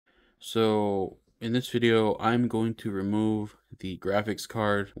So in this video, I'm going to remove the graphics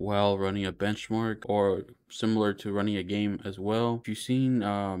card while running a benchmark or similar to running a game as well. If you've seen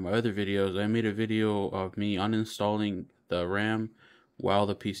my other videos, I made a video of me uninstalling the RAM while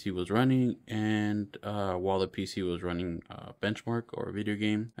the PC was running and while the PC was running benchmark or a video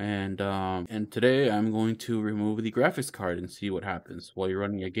game. And today I'm going to remove the graphics card and see what happens while you're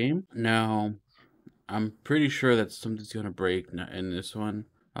running a game. Now, I'm pretty sure that something's gonna break in this one.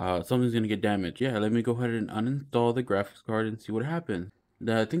 Something's gonna get damaged. Yeah, let me go ahead and uninstall the graphics card and see what happens.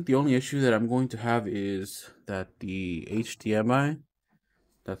 I think the only issue that I'm going to have is that the HDMI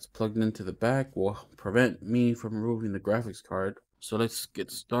that's plugged into the back will prevent me from removing the graphics card. So let's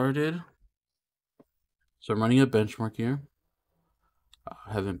get started. So I'm running a benchmark here.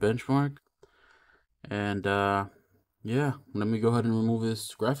 I have a benchmark. And yeah, let me go ahead and remove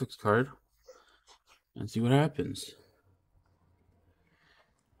this graphics card and see what happens.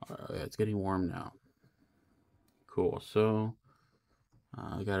 It's getting warm now. Cool. So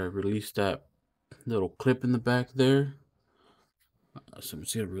I gotta release that little clip in the back there. So I'm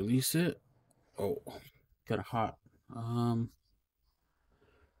just gonna release it. Oh, kind of hot. How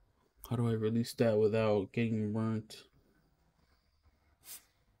do I release that without getting burnt?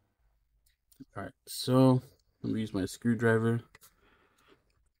 All right. So let me use my screwdriver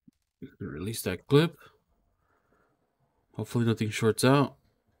to release that clip. Hopefully nothing shorts out.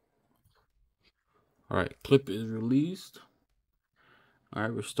 All right, clip is released. All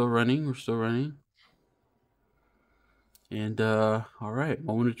right, we're still running. We're still running. And all right,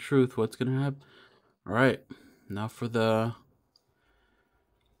 moment of truth. What's gonna happen? All right, now for the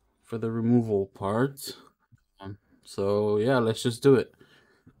removal part. So yeah, let's just do it.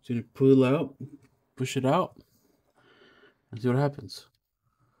 So you pull out, push it out, and see what happens.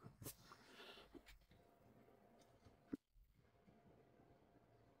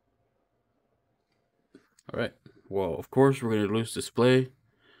 All right. Well, of course we're gonna lose display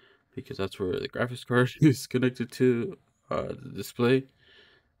because that's where the graphics card is connected to the display.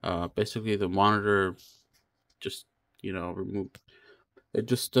 Basically the monitor just removed it.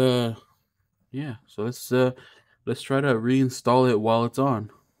 Just yeah. So let's try to reinstall it while it's on.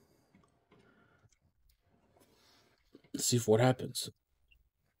 Let's see what happens.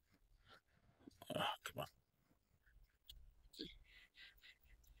 Come on.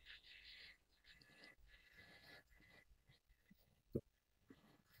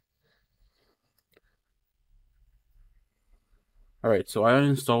 All right. So I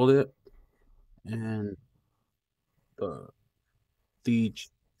uninstalled it, and the the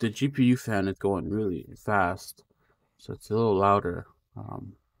the GPU fan is going really fast, so it's a little louder.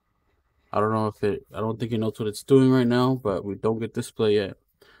 I don't know if I don't think it knows what it's doing right now, but we don't get display yet.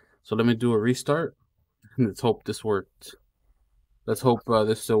 So let me do a restart. Let's hope this works. Let's hope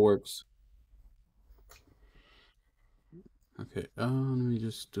this still works. Okay, let me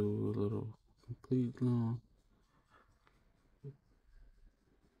just do a little complete no.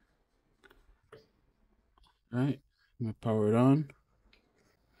 Alright, I'm gonna power it on.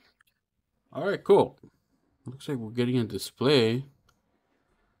 Alright, cool. Looks like we're getting a display.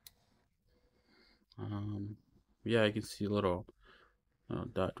 Yeah, I can see a little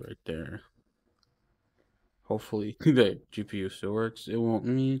dot right there. Hopefully the GPU still works. It won't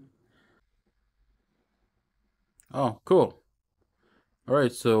need. Oh, cool.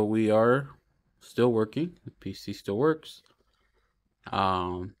 Alright, so we are still working. The PC still works.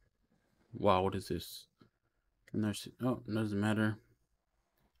 Wow, what is this? And there's oh, it doesn't matter.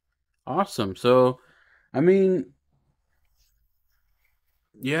 Awesome. So, I mean,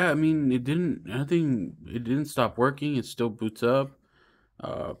 yeah, I mean, it didn't stop working. It still boots up.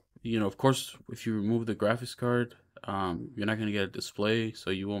 Uh, of course, if you remove the graphics card, you're not gonna get a display, so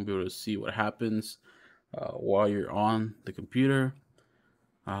you won't be able to see what happens while you're on the computer.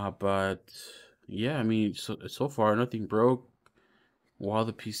 But yeah, I mean, so far nothing broke while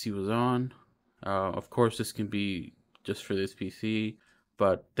the PC was on. Of course, this can be just for this PC,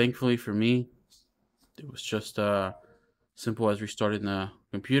 but thankfully for me, it was just simple as restarting the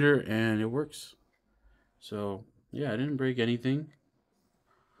computer and it works. So yeah, I didn't break anything.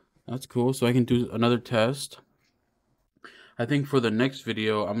 That's cool. So I can do another test. I think for the next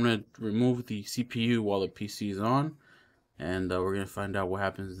video, I'm gonna remove the CPU while the PC is on, and we're gonna find out what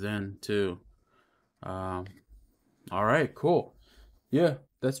happens then too. Um, all right, cool. Yeah,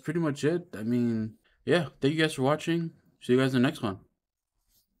 that's pretty much it. I mean, yeah, thank you guys for watching. See you guys in the next one.